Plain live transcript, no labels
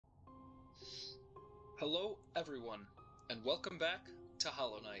Hello, everyone, and welcome back to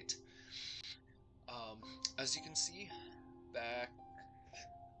Hollow Knight. As you can see, back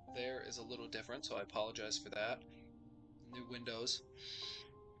there is a little different, so I apologize for that. New windows,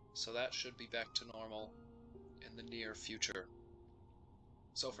 so that should be back to normal in the near future.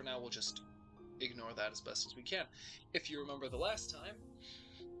 So for now, we'll just ignore that as best as we can. If you remember the last time,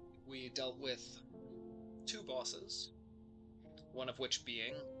 we dealt with two bosses, one of which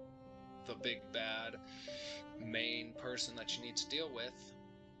being the big bad main person that you need to deal with.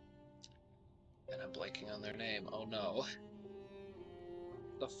 And I'm blanking on their name. Oh no.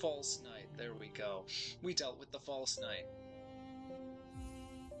 The False Knight. There we go. We dealt with the False Knight.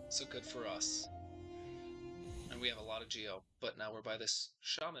 So good for us. And we have a lot of Geo. But now we're by this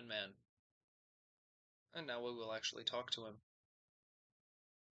Shaman man. And now we will actually talk to him.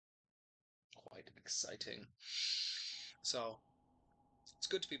 Quite exciting. So, it's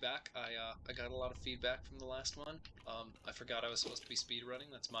good to be back. I got a lot of feedback from the last one. I forgot I was supposed to be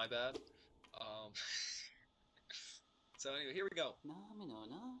speedrunning. That's my bad. So anyway, here we go.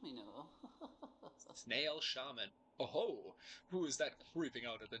 Snail Shaman. Oh-ho! Who is that creeping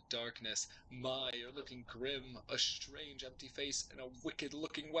out of the darkness? My, you're looking grim, a strange empty face, and a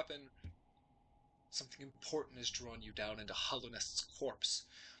wicked-looking weapon. Something important has drawn you down into Hollownest's corpse,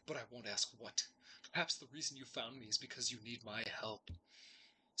 but I won't ask what. Perhaps the reason you found me is because you need my help.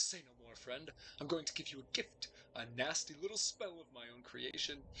 Say no more, friend. I'm going to give you a gift, a nasty little spell of my own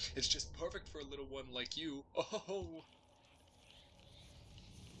creation. It's just perfect for a little one like you. Oh-ho-ho!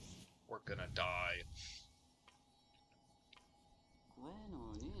 We're gonna die.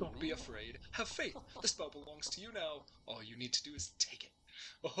 Don't be afraid. Have faith. The spell belongs to you now. All you need to do is take it.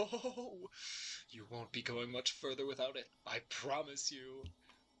 Oh, you won't be going much further without it. I promise you.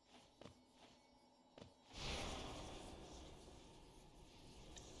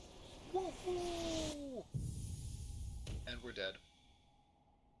 Woohoo! And we're dead.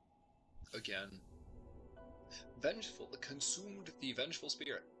 Again. Vengeful consumed the vengeful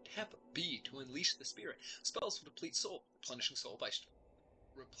spirit. Tap B to unleash the spirit. Spells will deplete soul,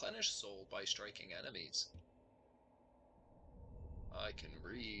 replenish soul by striking enemies. I can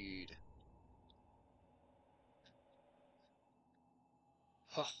read.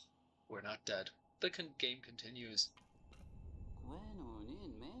 Huh. We're not dead. The game continues.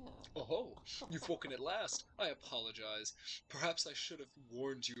 Oh, you've woken at last. I apologize. Perhaps I should have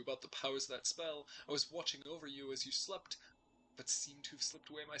warned you about the powers of that spell. I was watching over you as you slept, but seemed to have slipped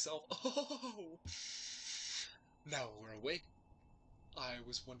away myself. Oh! Now we're awake. I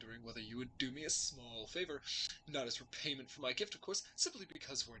was wondering whether you would do me a small favor, not as repayment for my gift, of course, simply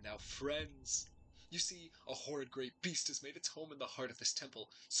because we're now friends. You see, a horrid great beast has made its home in the heart of this temple.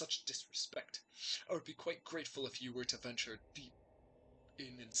 Such disrespect. I would be quite grateful if you were to venture deep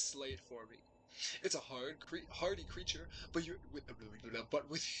in and slay it for me. It's a hardy creature, but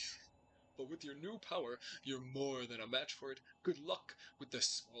with your new power, you're more than a match for it. Good luck with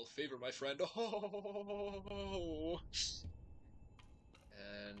this small favor, my friend. Oh!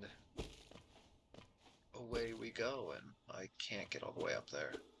 And away we go, and I can't get all the way up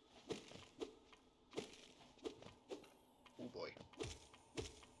there. Oh boy.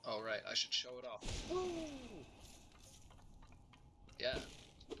 Alright, I should show it off. Woo! Yeah,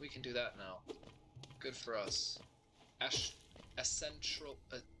 we can do that now. Good for us. Ancestral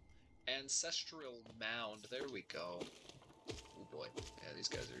mound. There we go. Oh boy. Yeah, these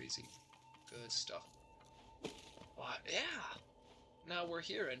guys are easy. Good stuff. What? Yeah! Now we're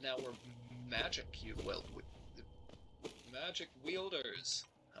here, and now we're magic wielders.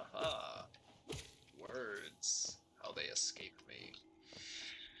 Haha. Words. How they escape me.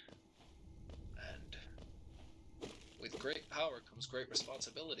 And with great power comes great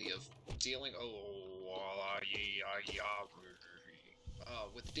responsibility of dealing.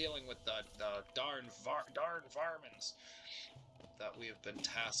 With dealing with the darn varmints that we have been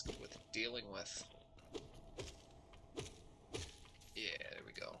tasked with dealing with. Yeah, there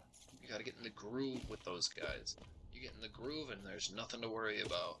we go. You gotta get in the groove with those guys. You get in the groove and there's nothing to worry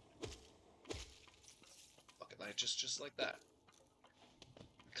about. Fucking like just like that.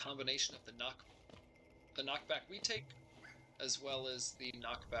 Combination of the knockback we take, as well as the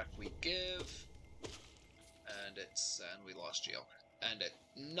knockback we give, and we lost Geo. And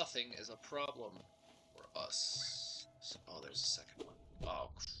nothing is a problem for us. Oh, there's a second one.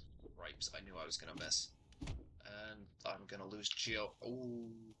 Oh, cripes. I knew I was gonna miss. And I'm gonna lose Geo. Oh,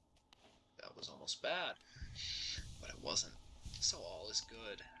 that was almost bad. But it wasn't. So all is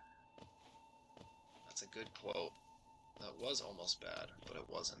good. That's a good quote. That was almost bad, but it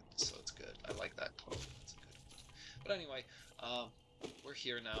wasn't, so it's good. I like that quote. That's a good one. But anyway, we're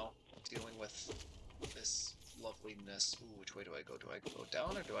here now, dealing with this loveliness. Ooh, which way do I go? Do I go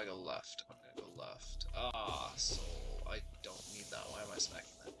down or do I go left? I'm gonna go left. Ah, soul. I don't need that. Why am I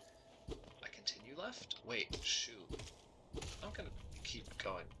smacking that? I continue left? Wait, shoot. I'm gonna keep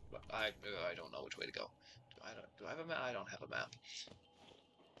going. I don't know which way to go. Do I have a map? I don't have a map.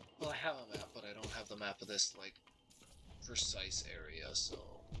 Well, I have a map, but I don't have the map of this, like, precise area, so...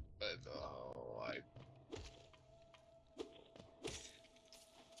 oh, I...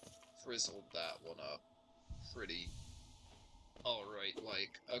 frizzled that one up pretty... alright,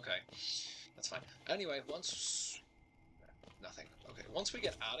 like, okay. That's fine. Anyway, once... nothing. Okay, once we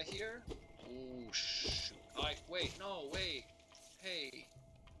get out of here... ooh, shoot. Wait, no, wait! Hey!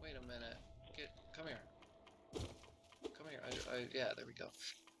 Wait a minute. Come here. Come here. Yeah, there we go.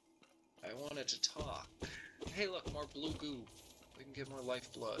 I wanted to talk. Hey, look, more blue goo. We can get more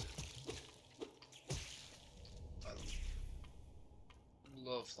lifeblood. I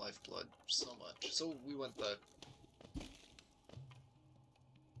love lifeblood so much. So we went the...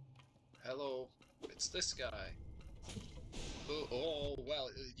 hello, it's this guy. Oh,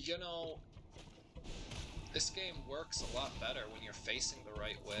 well, you know... this game works a lot better when you're facing the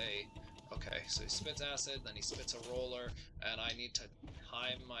right way. Okay, so he spits acid, then he spits a roller, and I need to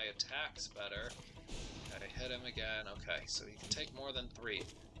time my attacks better. Okay, hit him again. Okay, so he can take more than 3.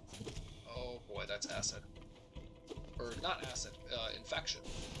 Oh boy, that's acid. Or not acid, infection.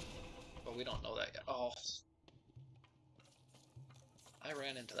 But we don't know that yet. Oh. I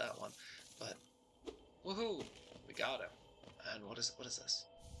ran into that one, but woohoo! We got him. And what is this?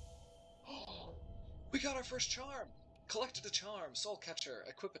 Oh, we got our first charm! Collected a charm, Soul Catcher.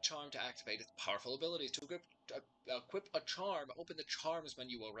 Equip a charm to activate its powerful abilities. To equip a charm, open the charms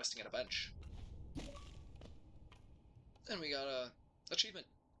menu while resting at a bench. And we got a achievement.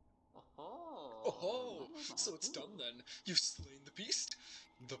 Oh, so it's done then. You've slain the beast.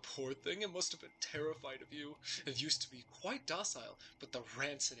 The poor thing, it must have been terrified of you. It used to be quite docile, but the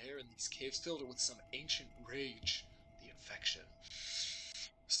rancid air in these caves filled it with some ancient rage. The infection.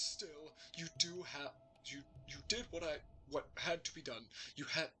 Still, you do have... You did what had to be done. You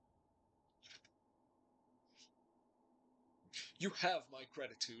have my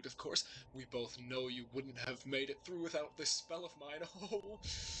gratitude, of course. We both know you wouldn't have made it through without this spell of mine. Oh,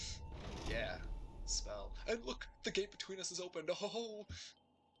 yeah, spell. And look, the gate between us is opened. Oh,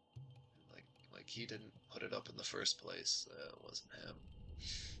 like he didn't put it up in the first place. It wasn't him.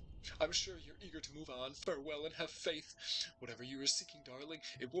 I'm sure you're eager to move on. Farewell and have faith. Whatever you are seeking, darling,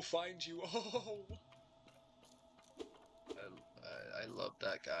 it will find you. Oh. I love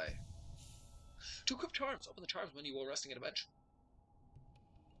that guy. To equip charms, open the charms menu while resting at a bench.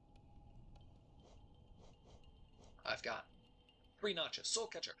 I've got 3 notches. Soul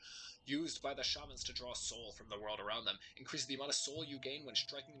Catcher. Used by the shamans to draw soul from the world around them. Increase the amount of soul you gain when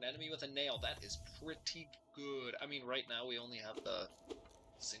striking an enemy with a nail. That is pretty good. I mean, right now we only have the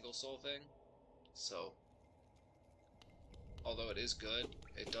single soul thing. So, although it is good,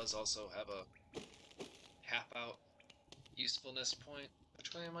 it does also have a half-out usefulness point.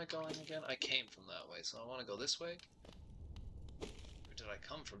 Which way am I going again? I came from that way, so I want to go this way. Or did I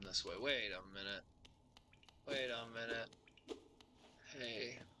come from this way? Wait a minute. Wait a minute.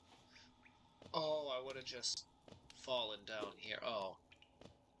 Hey. Oh, I would have just fallen down here. Oh.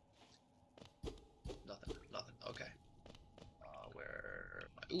 Nothing. Nothing. Okay. Where am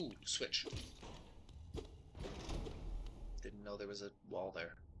I? Ooh, switch. Didn't know there was a wall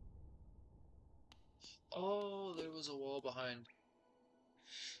there. Oh, there was a wall behind.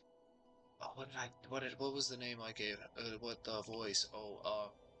 Oh, what was the name I gave? What the voice?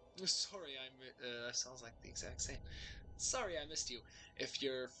 Oh, sorry, that sounds like the exact same. Sorry I missed you. If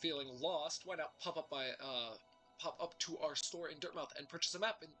you're feeling lost, why not pop up to our store in Dirtmouth and purchase a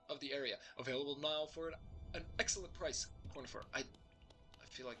map of the area. Available now for an excellent price. I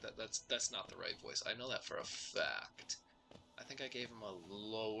feel like that's not the right voice. I know that for a fact. I think I gave him a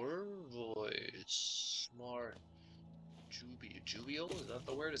lower voice. More jubial? Is that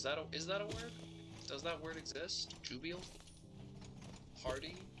the word? Is that a word? Does that word exist? Jubial?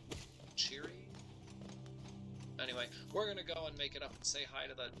 Hearty? Cheery? Anyway, we're gonna go and make it up and say hi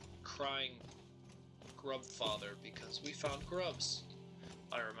to the crying grub father because we found grubs.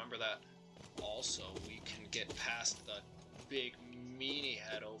 I remember that. Also, we can get past the big meanie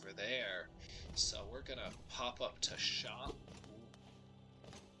head over there. So we're gonna pop up to shop.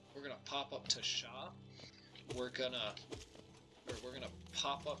 We're gonna pop up to shop. We're gonna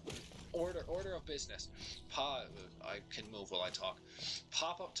pop up order of business. I can move while I talk.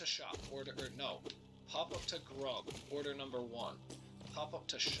 Pop up to shop. Pop up to grub. Order number 1. Pop up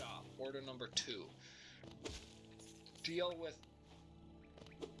to shop. Order number 2. Deal with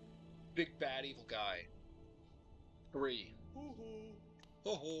Big bad evil guy. 3.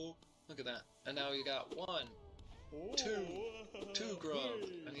 Ho ho! Look at that. And now you got 1, 2, 2 grub.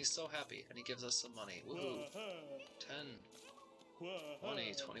 And he's so happy. And he gives us some money. Woohoo. 10,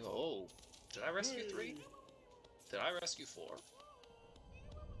 20, 21. Oh, did I rescue 3? Did I rescue 4?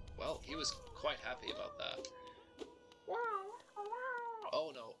 Well, he was quite happy about that.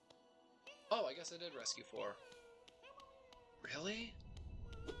 Oh no. Oh, I guess I did rescue 4. Really?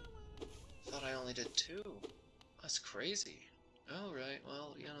 Thought I only did 2. That's crazy. Alright,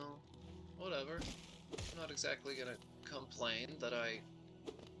 well, you know, whatever. I'm not exactly gonna complain that I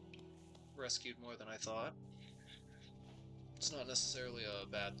rescued more than I thought. It's not necessarily a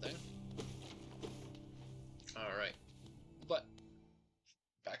bad thing. Alright. But,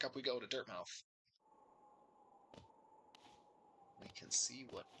 back up we go to Dirtmouth. We can see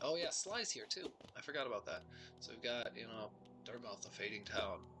what... Oh yeah, Sly's here too. I forgot about that. So we've got, you know, Dirtmouth, the fading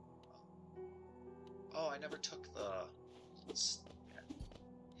town. Oh, I never took the...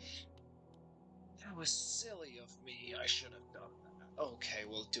 That was silly of me. I should have done that. Okay,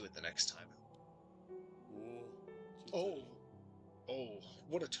 we'll do it the next time. Oh. Oh,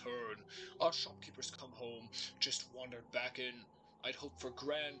 what a turn. Our shopkeeper's come home, just wandered back in. I'd hoped for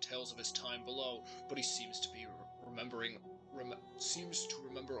grand tales of his time below, but he seems to be seems to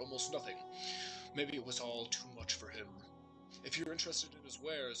remember almost nothing. Maybe it was all too much for him. If you're interested in his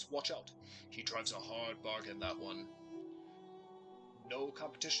wares, watch out. He drives a hard bargain, that one. No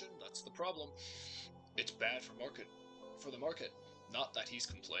competition, that's the problem. It's bad for the market. Not that he's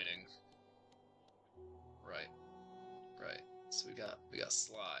complaining. Right. Right. So we got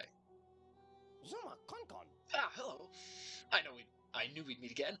Sly. Zuma Concon. Ah, hello. I knew we'd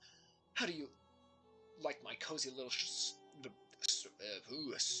meet again. How do you like my cozy little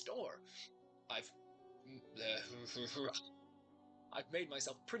store? I've made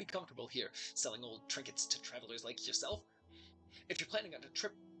myself pretty comfortable here, selling old trinkets to travelers like yourself. If you're planning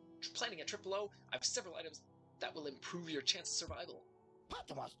a trip below, I've several items that will improve your chance of survival.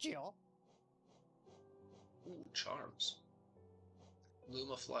 Ooh, charms.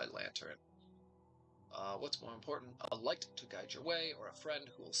 Luma Fly Lantern. What's more important, a light to guide your way, or a friend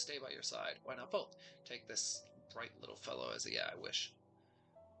who will stay by your side? Why not both? Take this bright little fellow as a I wish.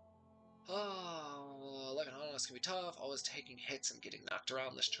 Living on us can be tough, always taking hits and getting knocked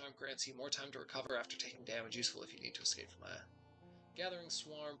around. This charm grants you more time to recover after taking damage, useful if you need to escape from a gathering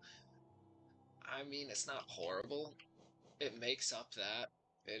swarm. I mean, it's not horrible. It makes up that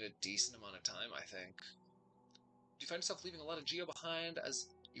in a decent amount of time, I think. Do you find yourself leaving a lot of Geo behind as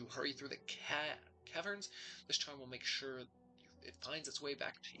you hurry through the caverns? This charm will make sure it finds its way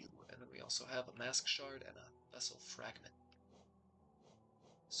back to you. And then we also have a mask shard and a vessel fragment.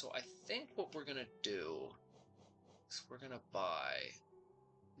 So I think what we're gonna do is we're gonna buy...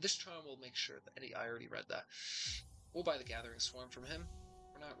 This charm will make sure that I already read that. We'll buy the Gathering Swarm from him.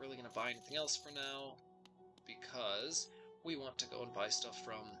 We're not really gonna buy anything else for now because we want to go and buy stuff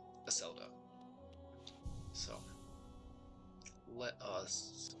from Iselda. So let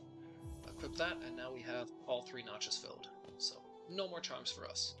us equip that, and now we have all 3 notches filled. So no more charms for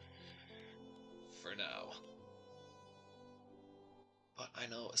us. For now. But I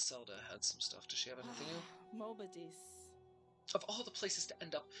know Iselda had some stuff. Does she have anything new? Mobadis. Of all the places to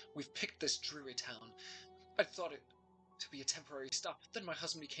end up, we've picked this dreary town. I thought it to be a temporary stop, then my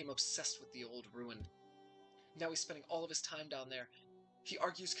husband became obsessed with the old ruin. Now he's spending all of his time down there. He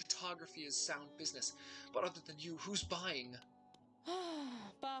argues cartography is sound business, but other than you, who's buying?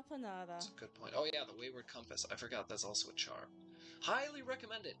 Bapanada. That's a good point. Oh yeah, the Wayward Compass. I forgot that's also a charm. Highly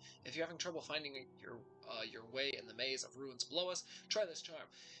recommend it. If you're having trouble finding your way in the maze of ruins below us, try this charm.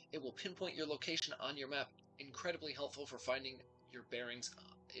 It will pinpoint your location on your map. Incredibly helpful for finding your bearings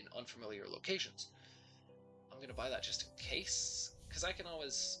in unfamiliar locations. I'm going to buy that just in case, because I can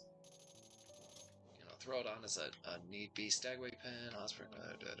always, you know, throw it on as a need-be stagway pin, hospital,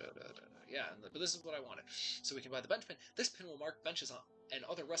 yeah, but this is what I wanted. So we can buy the bench pin. This pin will mark benches and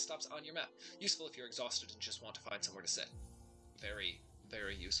other rest stops on your map. Useful if you're exhausted and just want to find somewhere to sit. Very,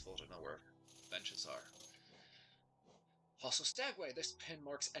 very useful to know where benches are. Also, Stagway. This pin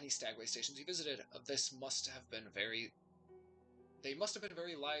marks any Stagway stations you visited. This must have been They must have been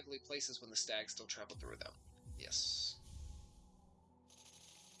very lively places when the stags still traveled through them. Yes.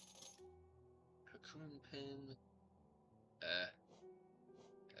 Cocoon pin.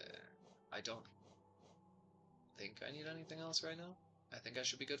 I don't think I need anything else right now. I think I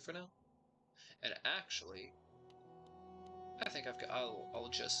should be good for now. And actually, I think I'll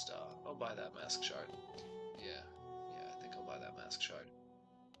just I'll buy that mask shard. Yeah, I think I'll buy that mask shard.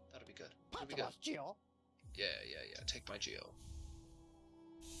 That'll be good. That'll be good. Yeah. Take my Geo.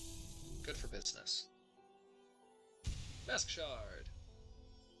 Good for business. Mask shard.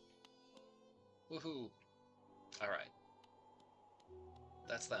 Woohoo. Alright.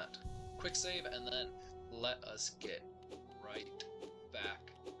 That's that. Quick save, and then let us get right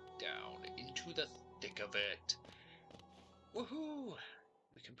back down into the thick of it. Woohoo!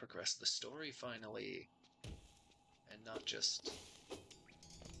 We can progress the story finally. And not just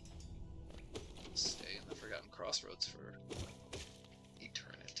stay in the Forgotten Crossroads for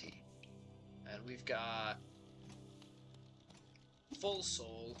eternity. And we've got full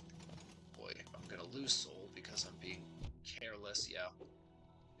soul. Boy, I'm gonna lose soul because I'm being careless. Yeah.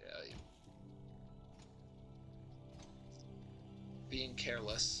 Being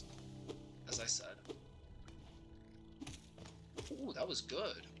careless, as I said. Ooh, that was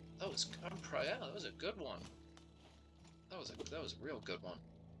good. That was that was a good one. That was a real good one.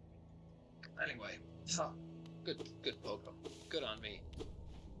 Anyway, good Pogo. Good on me.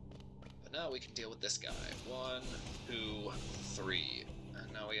 But now we can deal with this guy. 1, 2, 3.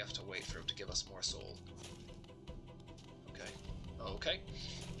 And now we have to wait for him to give us more soul. Okay. Okay.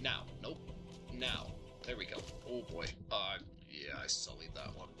 Now. Nope. Now. There we go. Oh boy. Yeah, I sullied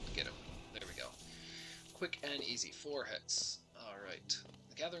that one. Get him. There we go. Quick and easy. 4 hits. Alright.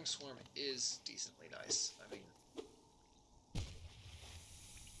 The Gathering Swarm is decently nice. I mean...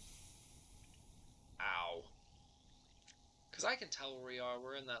 Ow. Because I can tell where we are.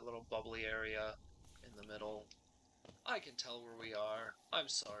 We're in that little bubbly area in the middle. I can tell where we are. I'm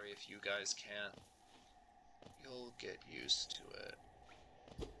sorry if you guys can't. You'll get used to it.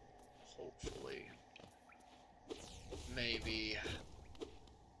 Hopefully. Maybe.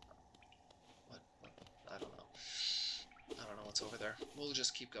 What? I don't know. I don't know what's over there. We'll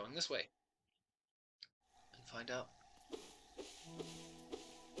just keep going this way. And find out.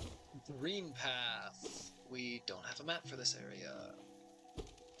 Greenpath. We don't have a map for this area.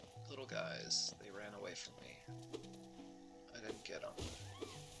 Little guys. They ran away from me. I didn't get them.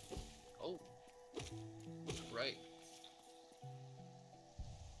 Oh. Right.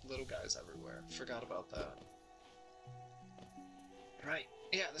 Little guys everywhere. Forgot about that. Right.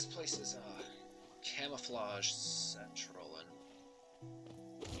 Yeah, this place is camouflage central and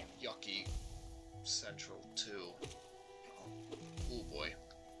yucky central too. Oh boy.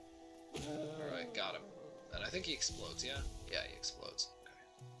 Alright, got him. And I think he explodes, yeah? Yeah, he explodes. Okay.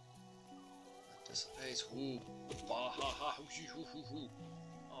 That dissipates. Ooh. Bah ha ha hoo hoo hoo.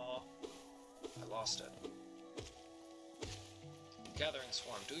 Aw. I lost it. Gathering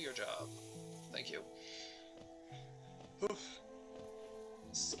Swarm, do your job. Thank you. Oof.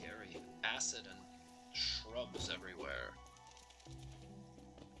 Scary. Acid and shrubs everywhere.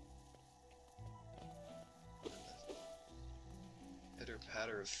 Pitter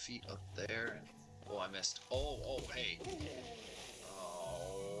patter of feet up there. Oh, I missed. Oh, hey.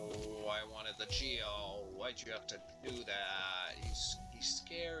 Oh, I wanted the Geo. Why'd you have to do that? He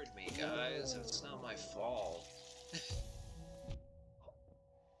scared me, guys. It's not my fault.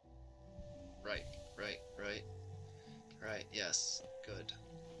 Right, yes. Good.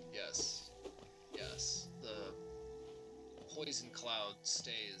 Yes. The poison cloud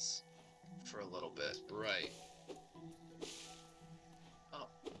stays for a little bit. Right. Oh,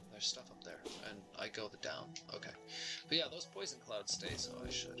 there's stuff up there. And I go down. Okay. But yeah, those poison clouds stay, so I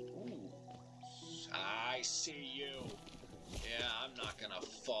should... Ooh. I see you. Yeah, I'm not gonna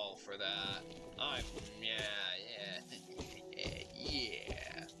fall for that. Yeah,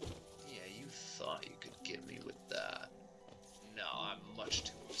 you thought you could get me with that. No, I'm much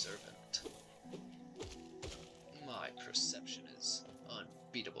too observant. My perception is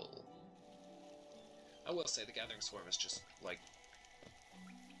unbeatable. I will say the Gathering Swarm is just, like,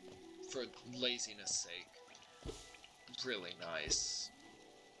 for laziness' sake, really nice.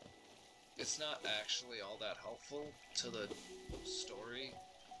 It's not actually all that helpful to the story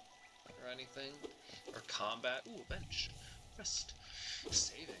or anything, or combat. Ooh, a bench. Rest.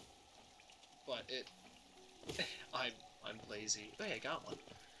 Saving. But I'm lazy. Hey, I got one.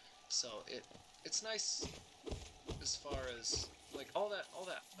 So it's nice as far as, like, all that.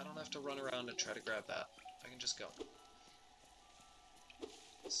 I don't have to run around and try to grab that. I can just go.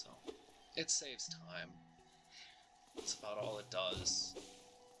 So, it saves time. That's about all it does.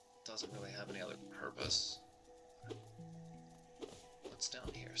 Doesn't really have any other purpose. What's down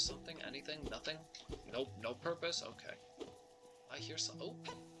here? Something? Anything? Nothing? Nope, no purpose? Okay. I hear some... Oh!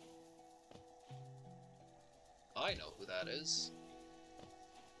 I know who that is.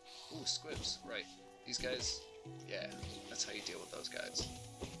 Ooh, squibs. Right. These guys... Yeah, that's how you deal with those guys.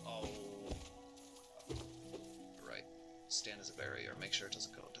 Oh. Right. Stand as a barrier. Make sure it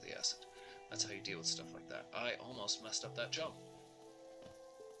doesn't go into the acid. That's how you deal with stuff like that. I almost messed up that jump.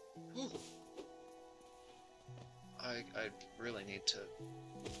 Whew. I really need to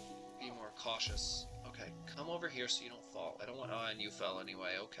be more cautious. Okay, come over here so you don't fall. I don't want... Oh, and you fell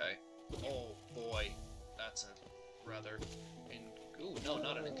anyway, okay. Oh, boy. That's a rather... Ooh, no,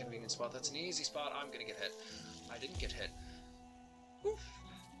 not an inconvenient spot. That's an easy spot. I'm gonna get hit. I didn't get hit. Oof.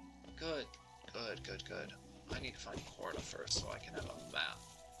 Good, good, good, good. I need to find Corna first so I can have a map.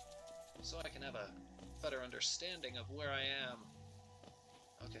 So I can have a better understanding of where I am.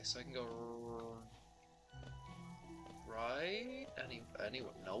 Okay, so I can go... right?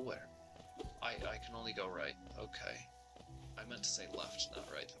 Anywhere? Nowhere. I can only go right. Okay. I meant to say left, not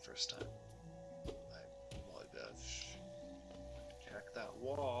right the first time. My bad. Check that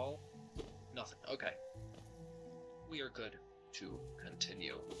wall. Nothing. Okay. We are good to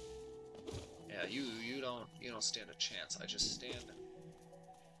continue. Yeah, you don't stand a chance. I just stand and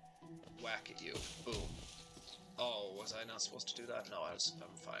whack at you. Boom. Oh, was I not supposed to do that? No, I'm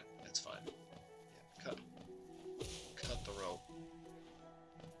fine. It's fine. Yeah, cut the rope.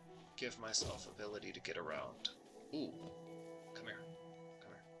 Give myself ability to get around. Ooh. Come here.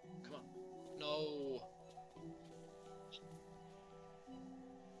 Come here. Come on. No.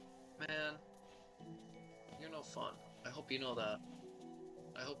 Man. You're no fun. I hope you know that.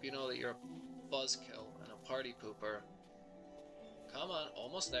 I hope you know that you're a buzzkill and a party pooper. Come on.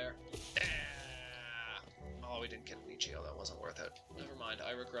 Almost there. Ah! Oh, we didn't get any Geo. That wasn't worth it. Never mind.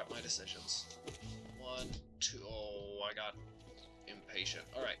 I regret my decisions. 1, 2... Oh, I got... impatient.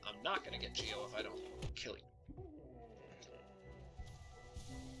 Alright, I'm not gonna get Geo if I don't kill you.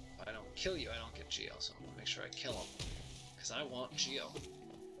 If I don't kill you, I don't get Geo, so I'm gonna make sure I kill him. Because I want Geo.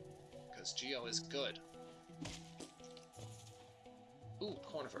 Because Geo is good. Ooh,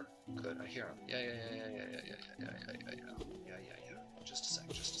 Cornifer. Good, I hear him. Yeah. Just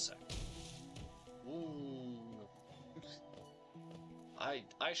a sec. Ooh.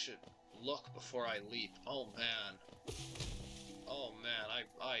 I should look before I leap. Oh, man. Oh man,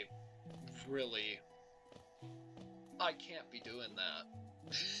 I really... I can't be doing that.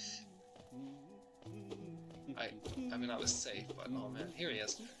 I mean, I was safe, but oh man, here he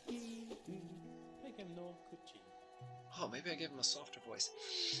is. Oh, maybe I gave him a softer voice.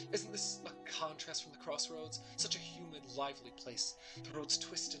 Isn't this a contrast from the crossroads? Such a humid, lively place. The roads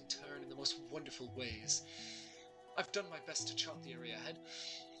twist and turn in the most wonderful ways. I've done my best to chart the area ahead,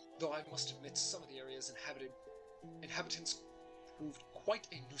 though I must admit some of the area's inhabitants proved quite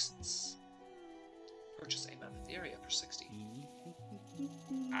a nuisance. Purchase a map of the area for 60.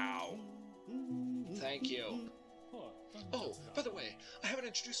 Ow. Thank you. Oh, by the way, I haven't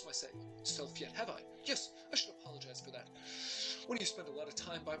introduced myself yet, have I? Yes, I should apologize for that. When you spend a lot of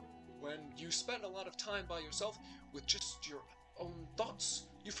time by yourself with just your own thoughts,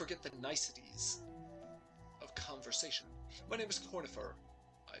 you forget the niceties of conversation. My name is Cornifer.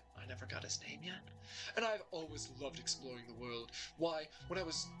 I never got his name yet. And I've always loved exploring the world. Why, when I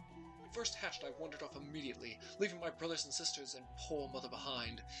was first hatched, I wandered off immediately, leaving my brothers and sisters and poor mother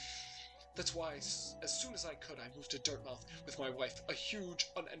behind. That's why, as soon as I could, I moved to Dirtmouth with my wife, a huge,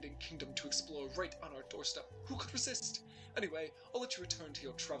 unending kingdom to explore right on our doorstep. Who could resist? Anyway, I'll let you return to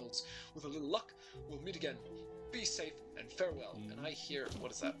your travels. With a little luck, we'll meet again. Be safe, and farewell. And I hear...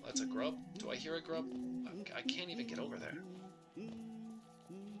 What is that? That's a grub? Do I hear a grub? I can't even get over there.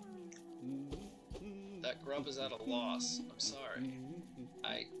 That grub is at a loss. I'm sorry.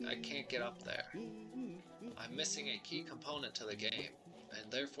 I can't get up there. I'm missing a key component to the game,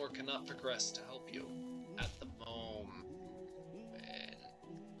 and therefore cannot progress to help you at the moment.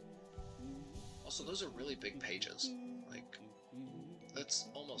 Also, those are really big pages. Like, that's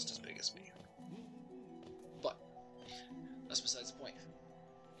almost as big as me. But that's besides the point.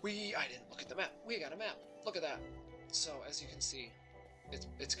 I didn't look at the map. We got a map. Look at that. So, as you can see,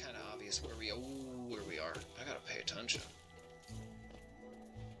 it's kind of obvious where we are. I gotta pay attention.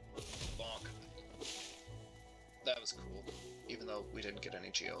 Bonk. That was cool. Even though we didn't get any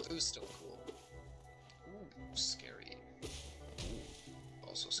geos, it was still cool. Ooh, scary. Ooh,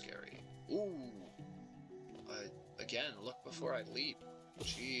 also scary. Ooh. Again, look before I leap.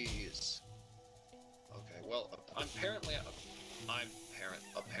 Jeez. Okay, well, apparently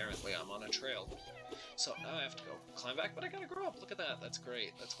I'm on a trail. So now I have to go climb back, but I gotta grow up. Look at that. That's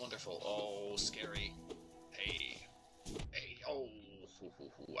great. That's wonderful. Oh, scary. Hey. Oh,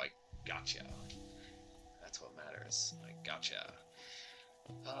 I gotcha. That's what matters. I gotcha.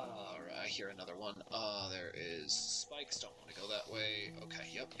 Alright, I hear another one. There is spikes. Don't want to go that way. Okay,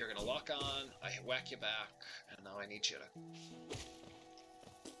 yep, you're gonna lock on. I whack you back, and now I need you to...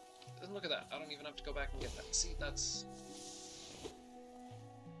 And look at that. I don't even have to go back and get that. See, that's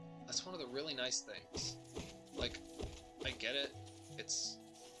one of the really nice things. Like, I get it. It's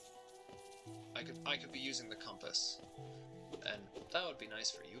I could be using the compass, and that would be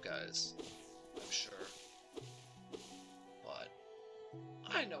nice for you guys, I'm sure. But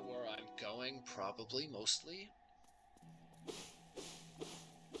I know where I'm going, probably, mostly.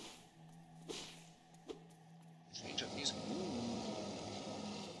 Change up music.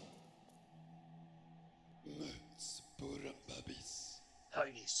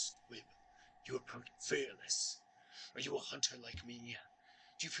 Tiny Squib, you appear fearless. Are you a hunter like me?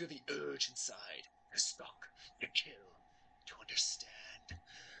 Do you feel the urge inside to stalk, to kill, to understand?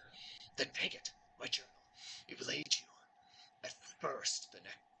 Then take it, my journal. It will aid you. At first, the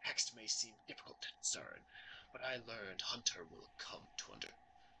text may seem difficult to discern, but I learned hunter will come to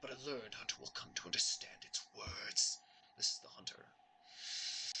understand its words. This is the hunter.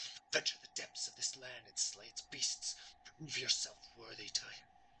 Venture the depths of this land and slay its beasts. Prove yourself worthy to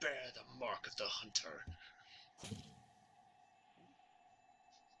bear the mark of the hunter.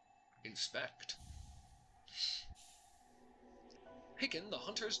 Inspect. Begin the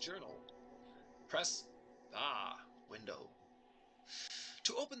hunter's journal. Press window.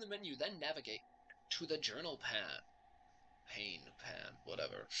 To open the menu, then navigate to the journal pane,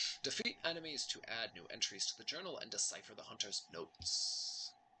 whatever. Defeat enemies to add new entries to the journal and decipher the hunter's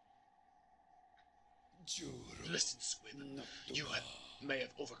notes. Listen, Squib. You may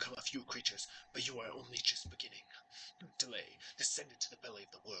have overcome a few creatures, but you are only just beginning. Don't delay. Descend into the belly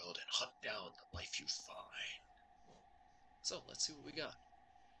of the world and hunt down the life you find. So, let's see what we got.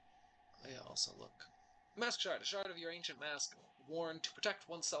 Oh yeah, also look. Mask shard. A shard of your ancient mask worn to protect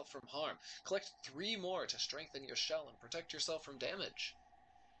oneself from harm. Collect 3 more to strengthen your shell and protect yourself from damage.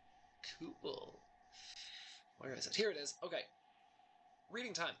 Cool. Where is it? Here it is. Okay.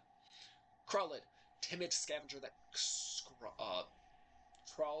 Reading time. Crawlid. Timid scavenger that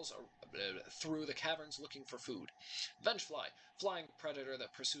crawls through the caverns looking for food. Vengefly. Flying predator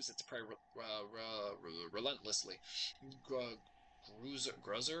that pursues its prey relentlessly.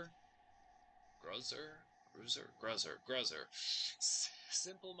 Gruzzer.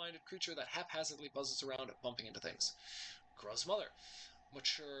 Simple-minded creature that haphazardly buzzes around bumping into things. Gruz Mother.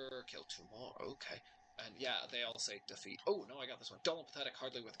 Mature. Kill 2 more. Okay. And yeah, they all say defeat. Oh, no, I got this one. Dull and pathetic,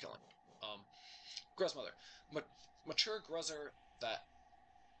 hardly worth killing. Gruz Mother. Mature gruzzer that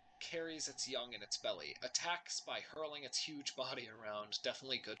carries its young in its belly. Attacks by hurling its huge body around.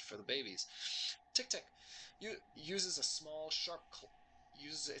 Definitely good for the babies. Tick Tick. Uses its small, sharp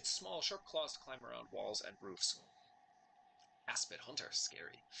claws to climb around walls and roofs. Aspid Hunter.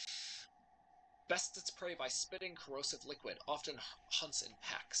 Scary. Bests its prey by spitting corrosive liquid. Often hunts in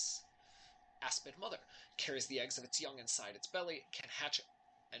packs. Aspid Mother. Carries the eggs of its young inside its belly. Can hatch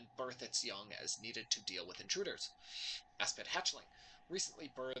and birth its young as needed to deal with intruders. Aspid Hatchling. Recently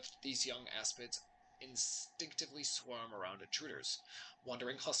birthed, these young aspids instinctively swarm around intruders.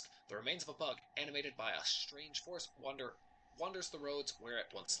 Wandering Husk. The remains of a bug, animated by a strange force, wanders the roads where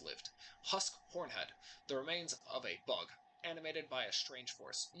it once lived. Husk Hornhead. The remains of a bug, animated by a strange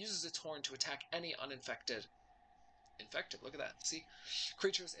force, uses its horn to attack any infected, look at that, see?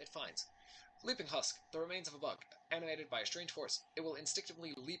 Creatures it finds. Leaping Husk. The remains of a bug, animated by a strange force. It will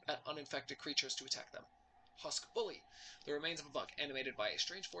instinctively leap at uninfected creatures to attack them. Husk Bully. The remains of a bug, animated by a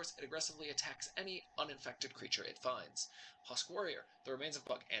strange force. It aggressively attacks any uninfected creature it finds. Husk Warrior. The remains of a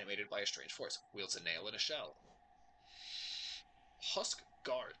bug, animated by a strange force. Wields a nail in a shell. Husk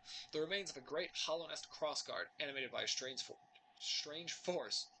Guard. The remains of a great hollow nest crossguard, animated by a strange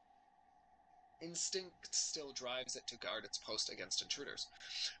force. Instinct still drives it to guard its post against intruders.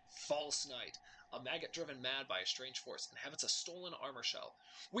 False Knight. A maggot driven mad by a strange force, inhabits a stolen armor shell.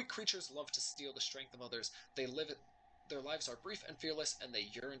 Weak creatures love to steal the strength of others. Their lives are brief and fearless, and they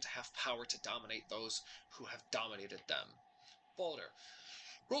yearn to have power to dominate those who have dominated them. Balder.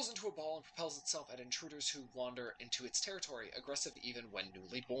 Rolls into a ball and propels itself at intruders who wander into its territory, aggressive even when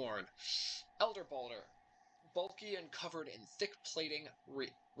newly born. Elder Balder. Bulky and covered in thick plating,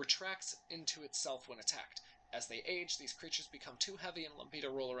 retracts into itself when attacked. As they age, these creatures become too heavy and lumpy to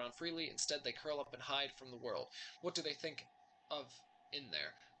roll around freely. Instead, they curl up and hide from the world. What do they think of in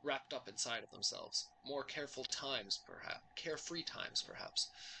there? Wrapped up inside of themselves. More carefree times, perhaps.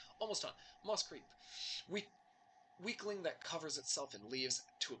 Almost done. Moss Creep. Weakling that covers itself in leaves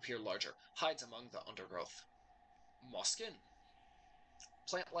to appear larger. Hides among the undergrowth. Mosskin.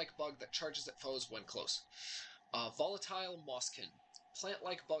 Plant-like bug that charges at foes when close. Volatile Mosskin.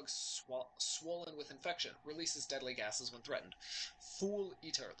 Plant-like bug swollen with infection. Releases deadly gases when threatened. Fool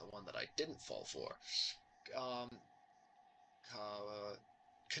Eater, the one that I didn't fall for.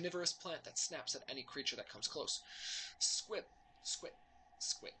 Carnivorous plant that snaps at any creature that comes close. Squit.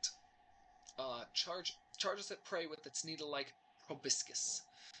 Charges at prey with its needle-like proboscis.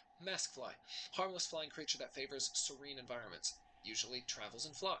 Mask fly. Harmless flying creature that favors serene environments. Usually travels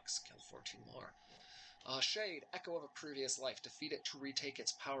in flocks. Kill 14 more. Shade. Echo of a previous life. Defeat it to retake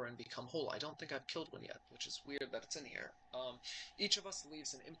its power and become whole. I don't think I've killed one yet, which is weird that it's in here. Each of us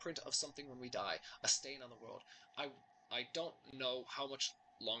leaves an imprint of something when we die. A stain on the world. I don't know how much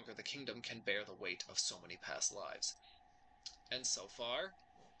longer the kingdom can bear the weight of so many past lives. And so far,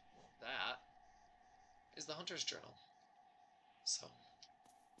 that is the Hunter's Journal. So,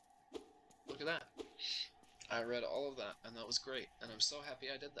 look at that. I read all of that, and that was great, and I'm so happy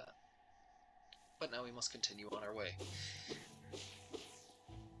I did that. But now we must continue on our way.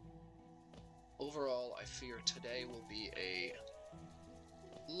 Overall, I fear today will be a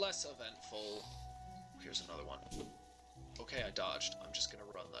less eventful... Here's another one. Okay, I dodged. I'm just gonna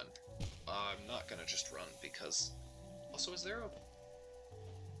run then. I'm not gonna just run because... Also, is there a...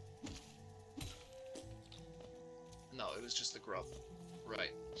 No, it was just the grub.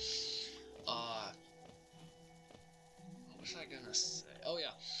 Right. What was I gonna say? Oh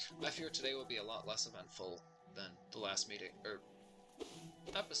yeah, I fear today will be a lot less eventful than the last meeting, or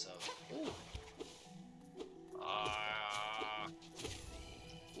episode. Ooh.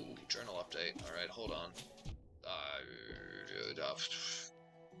 Ooh, journal update. Alright, hold on.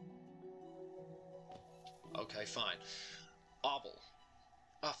 Okay, fine. Obble.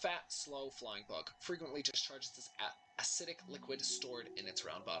 A fat, slow flying bug. Frequently discharges this acidic liquid stored in its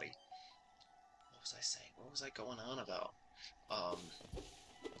round body. What was I saying? What was I going on about?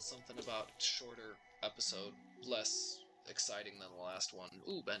 Something about shorter episode, less exciting than the last one.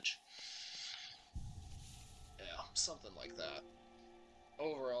 Ooh, bench. Yeah, something like that.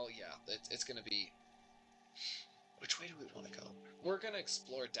 Overall, yeah, it's gonna be... Which way do we want to go? We're gonna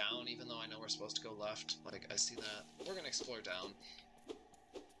explore down, even though I know we're supposed to go left. Like, I see that. We're gonna explore down.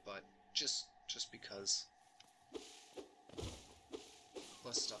 But just because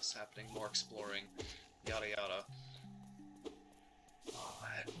less stuff's happening, more exploring, yada yada.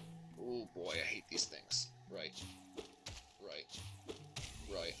 Oh boy, I hate these things. Right.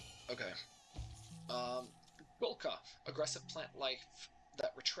 Okay. Gulka, aggressive plant life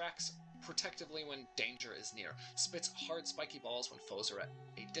that retracts protectively when danger is near. Spits hard spiky balls when foes are at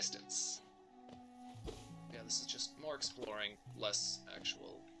a distance. Yeah, this is just more exploring, less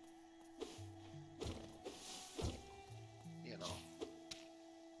actual, you know,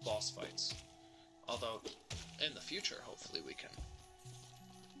 boss fights. Although, in the future, hopefully we can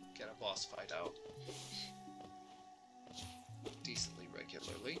get a boss fight out decently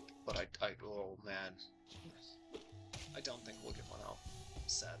regularly. But oh man, I don't think we'll get one out,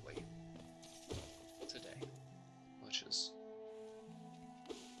 sadly, today. Which is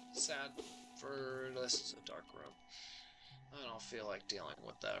sad, for this is a dark room. I don't feel like dealing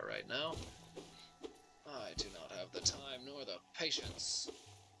with that right now. I do not have the time nor the patience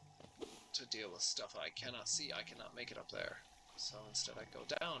to deal with stuff I cannot see. I cannot make it up there. So instead I go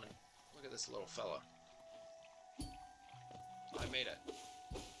down and look at this little fella. I made it.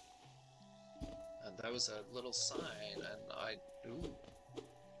 And that was a little sign, and ooh,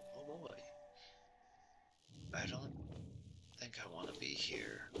 oh boy. I don't think I want to be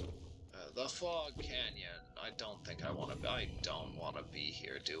here. The Fog Canyon. I don't think I want to. I don't want to be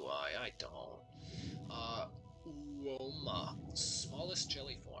here, do I? I don't. Uoma. Smallest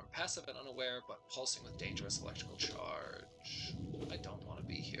jelly form. Passive and unaware, but pulsing with dangerous electrical charge. I don't want to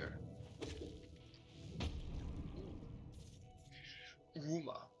be here.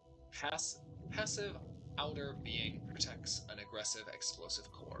 Uoma. Passive outer being protects an aggressive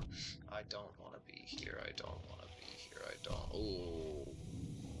explosive core. I don't want to be here. I don't want to be here. I don't. Oh,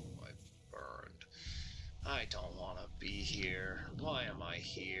 I burned. I don't want to be here. Why am I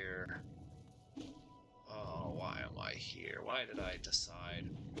here? Oh, why am I here? Why did I decide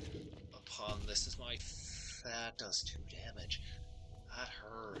upon this? Is my... That does 2 damage. That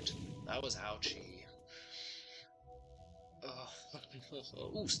hurt. That was ouchy.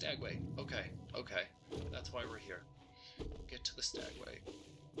 Ooh, Stagway. Okay. That's why we're here. Get to the Stagway.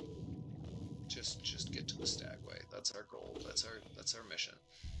 Just get to the Stagway. That's our goal. That's our mission.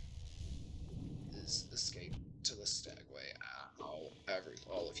 Is escape to the Stagway. Ow.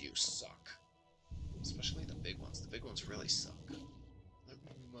 All of you suck. Especially the big ones. The big ones really suck. The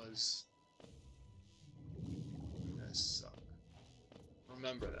Umas suck.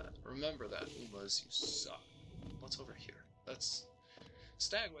 Remember that. Umas, you suck. What's over here? That's...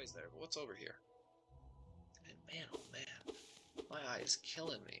 Stagway's there, but what's over here? And man, oh man. My eye is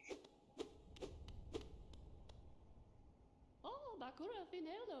killing me. Oh, Bakura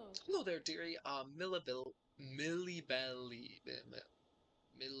Finello. Hello there, dearie. Millibell.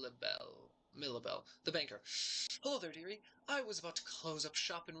 Millabelle, the banker. Hello there, dearie. I was about to close up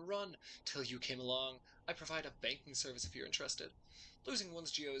shop and run till you came along. I provide a banking service if you're interested. Losing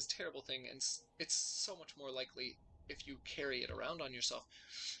one's geo is a terrible thing, and it's so much more likely if you carry it around on yourself.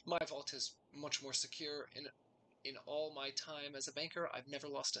 My vault is much more secure. In all my time as a banker, I've never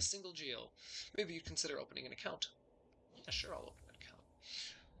lost a single geo. Maybe you'd consider opening an account. Yeah, sure, I'll open an account.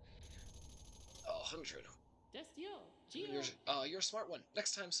 100. That's Geo. You're a smart one.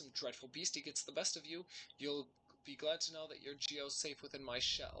 Next time some dreadful beastie gets the best of you, you'll be glad to know that your geo's safe within my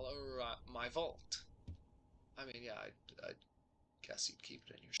shell, or my vault. I mean, yeah, I guess you'd keep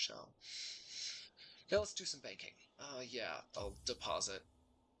it in your shell. Yeah, let's do some banking. Yeah, I'll deposit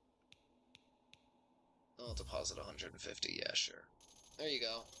 150, yeah, sure. There you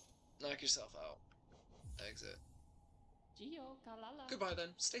go. Knock yourself out. Exit. Geo Kalala. Goodbye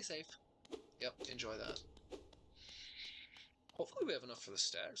then. Stay safe. Yep, enjoy that. Hopefully we have enough for the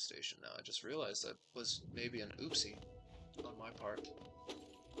stag station now. I just realized that was maybe an oopsie on my part.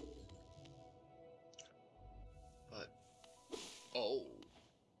 But, oh,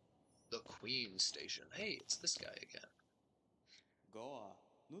 the Queen station. Hey, it's this guy again. Goa,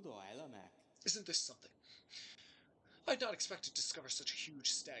 nudo Mac. Isn't this something? I'd not expected to discover such a huge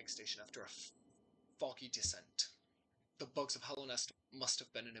stag station after a foggy descent. The bugs of Hollow Nest must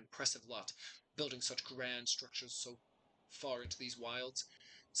have been an impressive lot, building such grand structures so far into these wilds.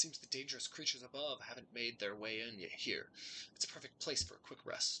 Seems the dangerous creatures above haven't made their way in yet here. It's a perfect place for a quick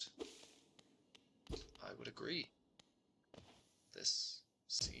rest. I would agree. This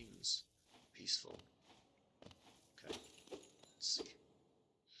seems peaceful. Okay, let's see.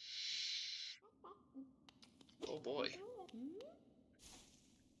 Oh boy.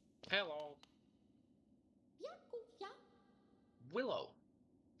 Hello. Willow.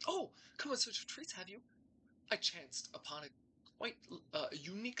 Oh, come in search of treats, have you? I chanced upon a quite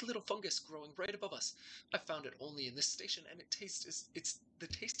unique little fungus growing right above us. I found it only in this station, and the taste is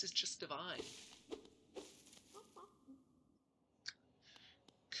just divine.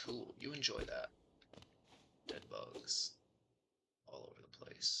 Cool, you enjoy that. Dead bugs all over the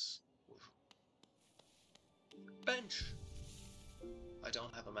place. Oof. Bench. I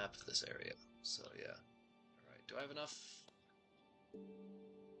don't have a map of this area, so yeah. All right, do I have enough?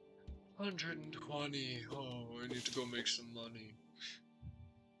 120. Oh, I need to go make some money.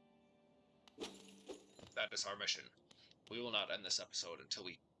 That is our mission. We will not end this episode until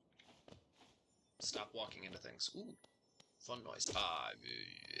we stop walking into things. Ooh, fun noise.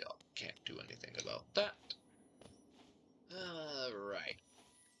 Yeah, can't do anything about that. Right.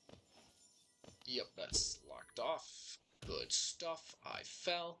 Yep, that's locked off. Good stuff. I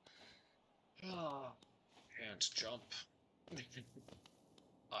fell. Can't jump.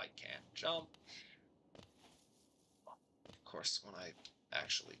 I can't jump. Of course, when I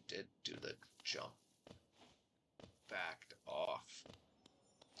actually did do the jump, backed off.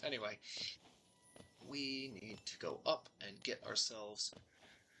 Anyway, we need to go up and get ourselves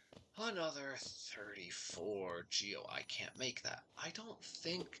another 34 geo. I can't make that. I don't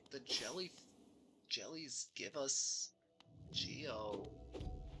think the jellies give us geo.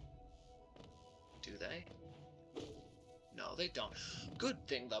 Do they? No, they don't. Good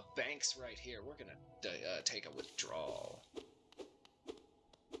thing the bank's right here. We're gonna take a withdrawal.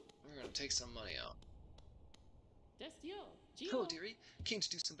 We're gonna take some money out. That's Geo. Hello, dearie. Keen to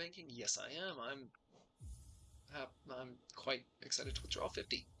do some banking? Yes, I am. I'm quite excited to withdraw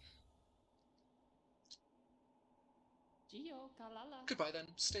 50. Geo Kalala. Goodbye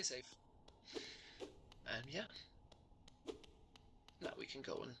then. Stay safe. And yeah. Now we can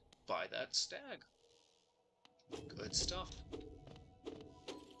go and buy that stag. Good stuff.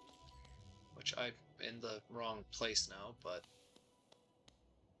 Which I'm in the wrong place now, but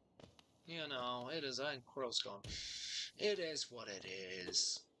you know, it is. Quirrell's gone. It is what it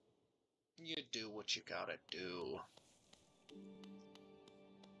is. You do what you gotta do.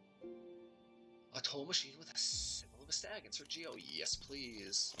 A toll machine with a symbol of a stag. Insert geo. Yes,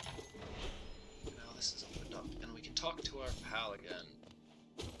 please. Now this is opened up, and we can talk to our pal again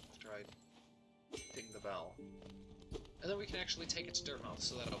after I ding the bell. And then we can actually take it to Dirtmouth,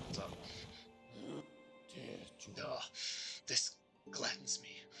 so that opens up. Ugh, this gladdens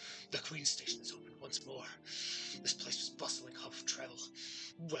me. The Queen Station is open once more. This place was bustling hub of travel,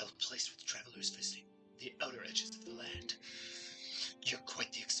 well placed with travelers visiting the outer edges of the land. You're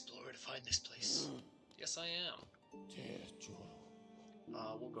quite the explorer to find this place. Yes, I am.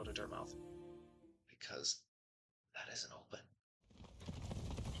 We'll go to Dirtmouth, because that isn't open.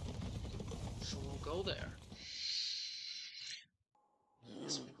 So we'll go there.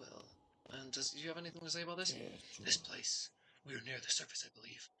 Yes, we will. And do you have anything to say about this? This place. We are near the surface, I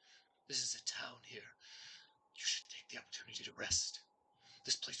believe. This is a town here. You should take the opportunity to rest.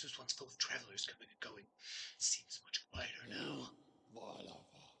 This place was once full of travelers coming and going. It seems much quieter now.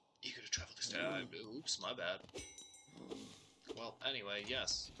 Eager to travel this time. Oops, my bad. Well, anyway,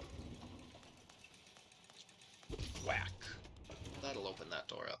 yes. Whack. That'll open that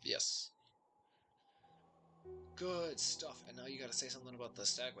door up, yes. Good stuff. And now you gotta say something about the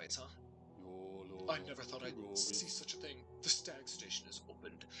stagwaits, huh? I never thought I'd see such a thing. The stag station is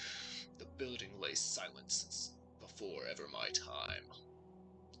opened. The building lay silent since before ever my time.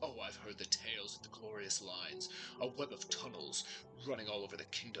 Oh, I've heard the tales of the glorious lines, a web of tunnels running all over the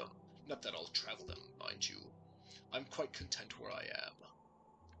kingdom. Not that I'll travel them, mind you. I'm quite content where I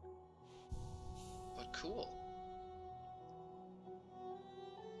am. But cool.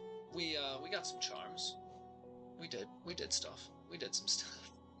 We got some charms. We did stuff. We did some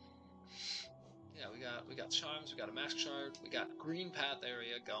stuff. Yeah, we got charms, we got a mask shard, we got Greenpath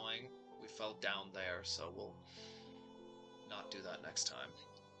area going. We fell down there, so we'll not do that next time.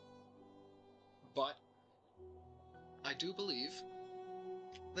 But I do believe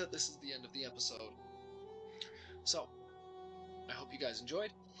that this is the end of the episode. So, I hope you guys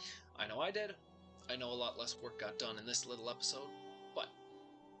enjoyed. I know I did. I know a lot less work got done in this little episode, but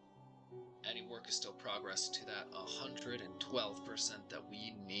any work is still progress to that 112% that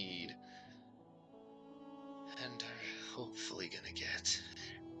we need. And are hopefully gonna get.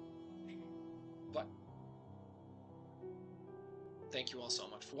 But thank you all so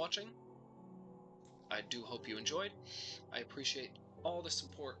much for watching. I do hope you enjoyed. I appreciate all the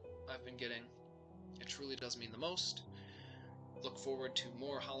support I've been getting. It truly does mean the most. Look forward to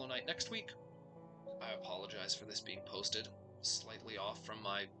more Hollow Knight next week. I apologize for this being posted slightly off from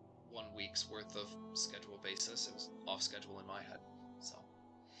my 1 week's worth of schedule basis. It was off schedule in my head, so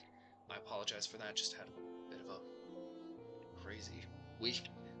I apologize for that. Just had a bit of a crazy week.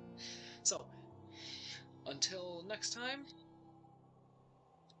 So, until next time,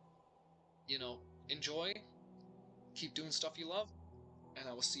 enjoy, keep doing stuff you love, and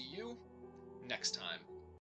I will see you next time.